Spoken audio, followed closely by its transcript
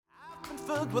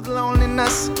filled with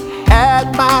loneliness,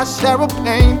 had my share of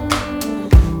pain.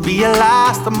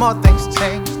 Realized the more things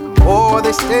change, the more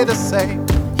they stay the same.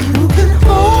 You can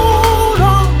hold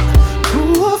on to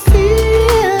a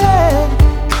feeling,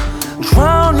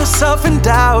 drown yourself in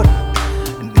doubt,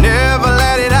 and never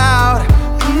let it out.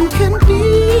 You can be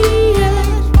it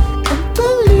and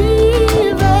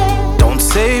believe it. Don't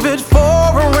save it for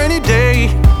a rainy day.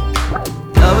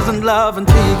 Love isn't love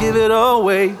until you give it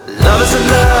away. Love isn't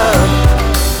love.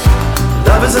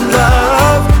 Love isn't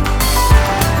love.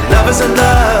 Love isn't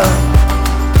love.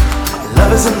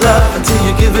 Love isn't love until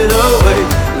you give it away.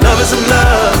 Love isn't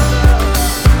love.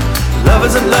 Love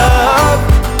isn't love.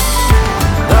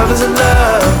 Love isn't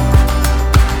love.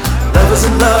 Love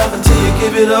isn't love until you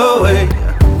give it away.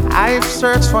 I've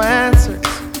searched for answers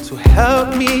to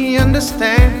help me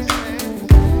understand.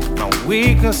 My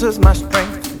weakness is my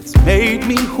strength. It's made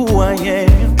me who I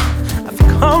am. I've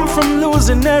come from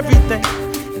losing everything,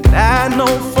 and I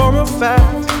know for a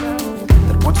fact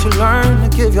that once you learn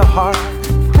to give your heart,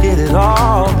 you get it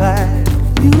all back.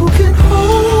 You can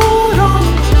hold on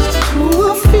to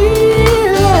a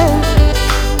feeling,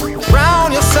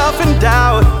 drown yourself in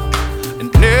doubt,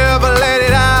 and never let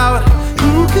it out.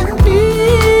 You can be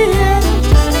it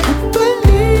and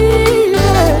believe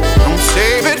it. Don't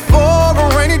save it for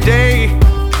a rainy day.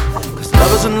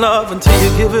 Love isn't love until you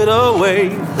give it away.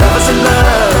 Love isn't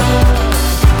love.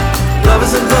 Love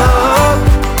isn't love.